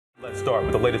start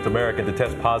with the latest American to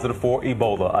test positive for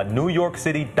Ebola. A New York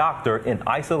City doctor in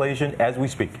isolation as we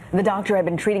speak. The doctor had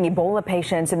been treating Ebola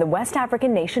patients in the West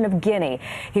African nation of Guinea.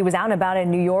 He was out and about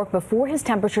in New York before his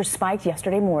temperature spiked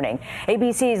yesterday morning.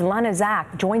 ABC's Lana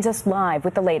Zak joins us live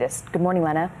with the latest. Good morning,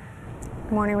 Lana.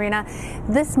 Good morning, Rena.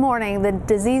 This morning, the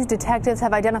disease detectives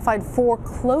have identified 4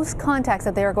 close contacts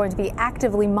that they are going to be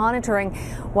actively monitoring.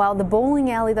 While the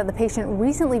bowling alley that the patient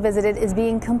recently visited is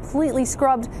being completely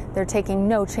scrubbed, they're taking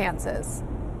no chances.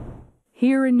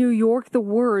 Here in New York, the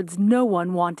words no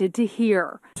one wanted to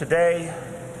hear. Today,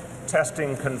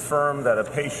 testing confirmed that a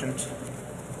patient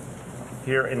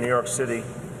here in New York City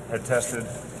had tested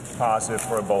positive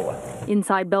for Ebola.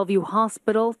 Inside Bellevue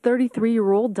Hospital,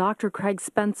 33-year-old Dr. Craig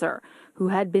Spencer, who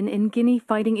had been in Guinea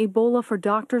fighting Ebola for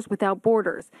Doctors Without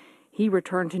Borders. He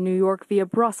returned to New York via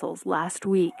Brussels last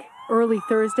week. Early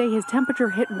Thursday, his temperature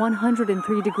hit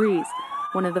 103 degrees,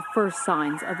 one of the first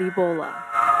signs of Ebola.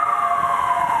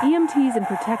 EMTs in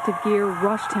protective gear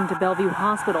rushed him to Bellevue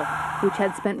Hospital, which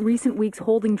had spent recent weeks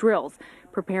holding drills,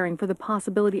 preparing for the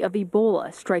possibility of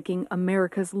Ebola striking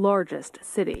America's largest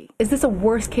city. Is this a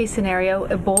worst-case scenario,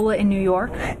 Ebola in New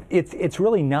York? It's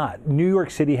really not. New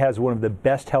York City has one of the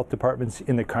best health departments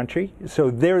in the country, so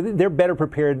they're better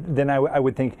prepared than I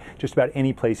would think just about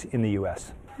any place in the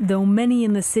U.S. Though many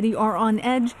in the city are on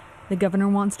edge, the governor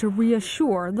wants to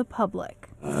reassure the public.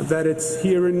 That it's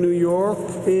here in New York,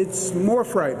 it's more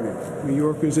frightening. New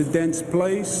York is a dense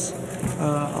place,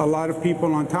 a lot of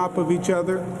people on top of each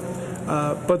other.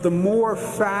 But the more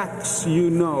facts you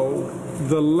know,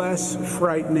 the less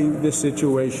frightening the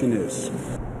situation is.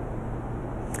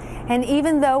 And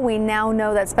even though we now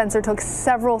know that Spencer took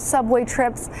several subway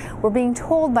trips, we're being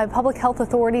told by public health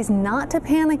authorities not to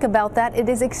panic about that. It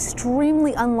is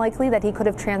extremely unlikely that he could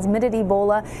have transmitted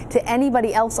Ebola to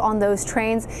anybody else on those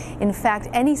trains. In fact,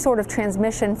 any sort of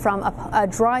transmission from a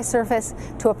dry surface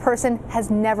to a person has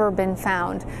never been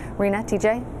found. Rena,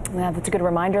 TJ? Yeah, that's a good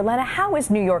reminder. Lana, how is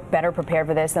New York better prepared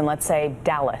for this than, let's say,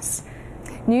 Dallas?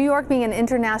 New York, being an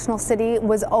international city,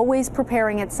 was always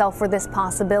preparing itself for this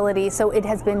possibility. So it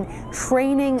has been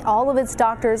training all of its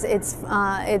doctors, its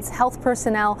health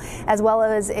personnel, as well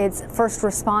as its first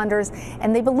responders.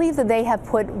 And they believe that they have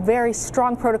put very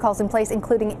strong protocols in place,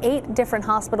 including 8 different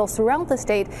hospitals throughout the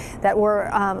state that were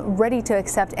ready to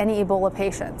accept any Ebola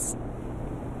patients.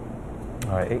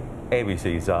 All right.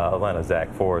 ABC's Lana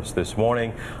Zak for us this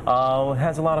morning.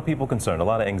 Has a lot of people concerned, a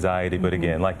lot of anxiety, but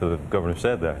again, like the governor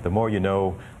said there, the more you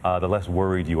know, the less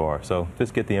worried you are. So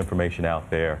just get the information out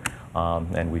there,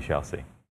 and we shall see.